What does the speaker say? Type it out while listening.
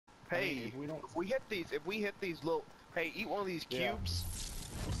Hey, if we hit these little, hey, eat one of these cubes,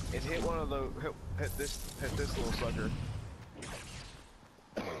 and hit one of the, hit this little sucker.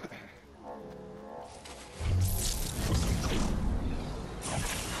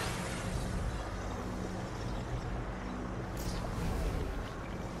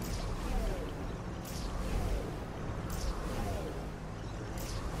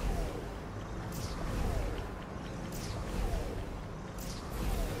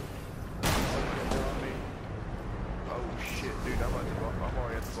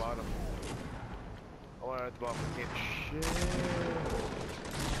 Shit.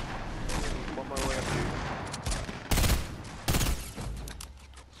 On my way up, dude.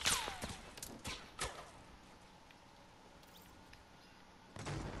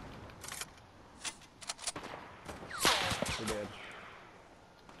 We're dead.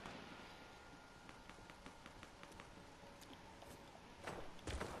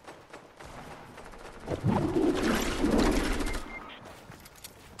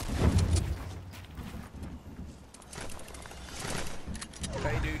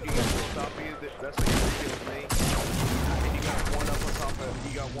 Hey dude, you got one on top of you, that's like you're with me. And you got one up on top of,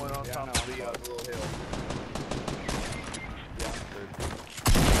 you got one on top of the little hill. Yeah, dude.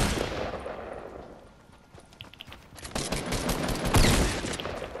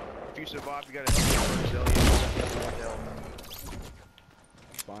 If you survive, you gotta help me first, Elliot.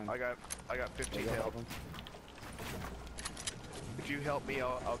 Fine. I got 15 health. If you help me,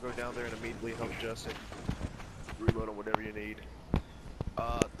 I'll go down there and immediately help Justin. Reload on whatever you need.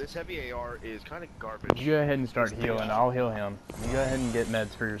 This heavy AR is kind of garbage. You go ahead and start healing. I'll heal him. You go ahead and get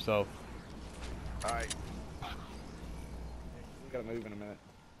meds for yourself. Alright. We gotta move in a minute.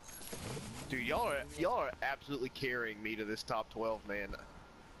 Dude, y'all are absolutely carrying me to this top 12, man.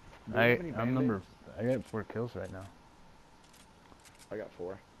 I'm I got 4 kills right now. I got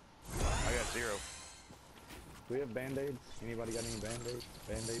 4. I got 0. Do we have band-aids? Anybody got any band-aids?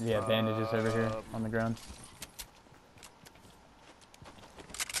 Band-aids? Yeah, bandages over here on the ground.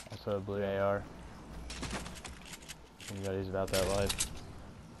 Also a blue AR. Anybody's about that life.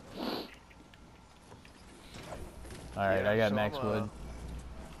 Alright, I got max wood.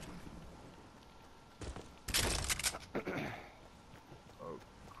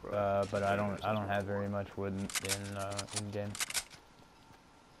 But I don't have very much wood in game.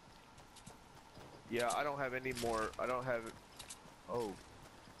 Yeah, I don't have any more. I don't have. Oh.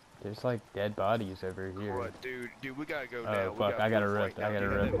 There's like dead bodies over here. What, dude, we gotta go now. Oh fuck! I gotta rip. I gotta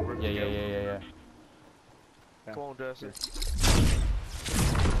rip. Yeah. Come on, Dustin.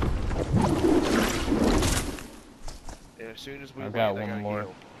 And as soon as we I've got one more.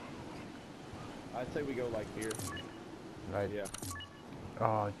 Heal. I'd say we go like here. Right. Yeah.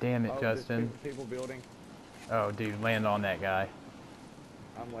 Oh damn it, Justin. People building. Oh dude, land on that guy.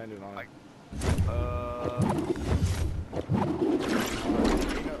 I'm landing on it.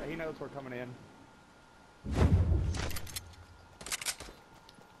 He knows we're coming in.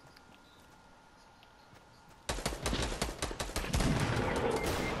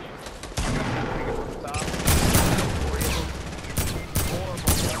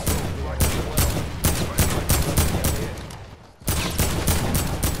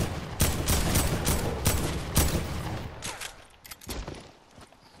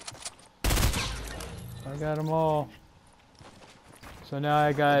 I got them all. So now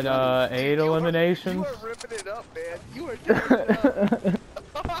I got 8 eliminations. You are ripping it up, man. You are ripping it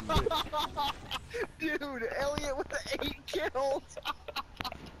up. Dude, Elliot with the 8 kills.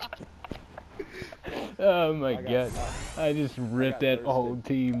 Oh my god. I just ripped that whole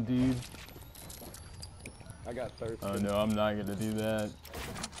team, dude. I got thirsty. Oh no, I'm not gonna do that.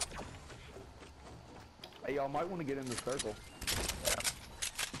 Hey, y'all might want to get in the circle.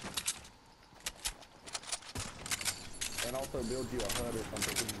 And also build you a hut or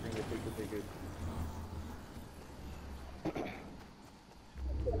something because you're gonna get pretty good.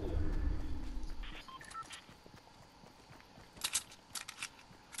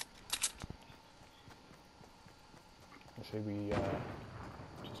 I say we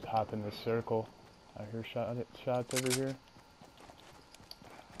just hop in the circle. I hear shots over here.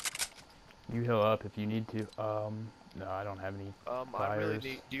 You heal up if you need to. No, I don't have any fires. I really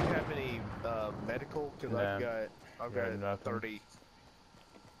need. Do you have any medical? Because I've got nothing. 30. You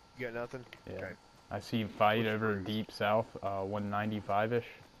got nothing? Yeah. Okay. I see fight over deep south, 195-ish.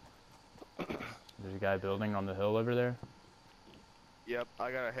 There's a guy building on the hill over there. Yep,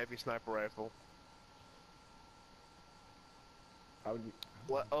 I got a heavy sniper rifle. How would you...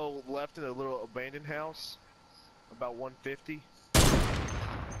 Left in a little abandoned house. About 150.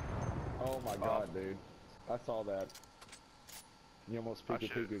 Oh my god, dude. I saw that. You almost I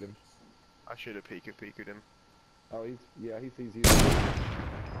peeked him. I should have peeked him. Oh, he sees you.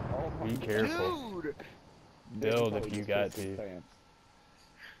 Oh my Be careful. Dude! Build if you got to. Pants.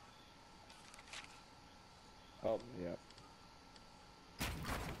 Oh, yeah.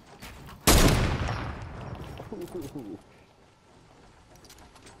 Ooh.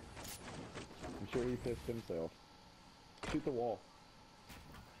 I'm sure he pissed himself. Shoot the wall.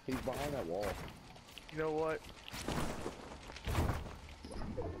 He's behind that wall. You know what?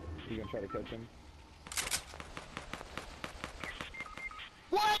 You gonna try to catch him?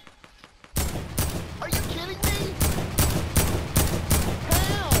 What? Are you kidding me?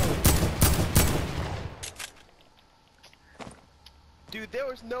 How? Dude, there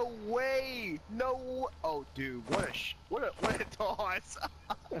was no way. Oh, dude, what a toss.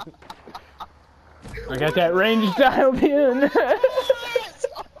 I got that range dialed in.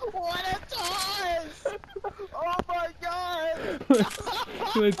 What a toss! Oh my god!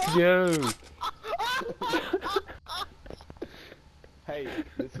 Let's go. Hey,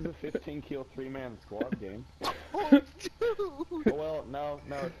 this is a 15 kill 3-man squad game. Oh, dude! Well, no,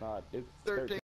 it's not. It's 13.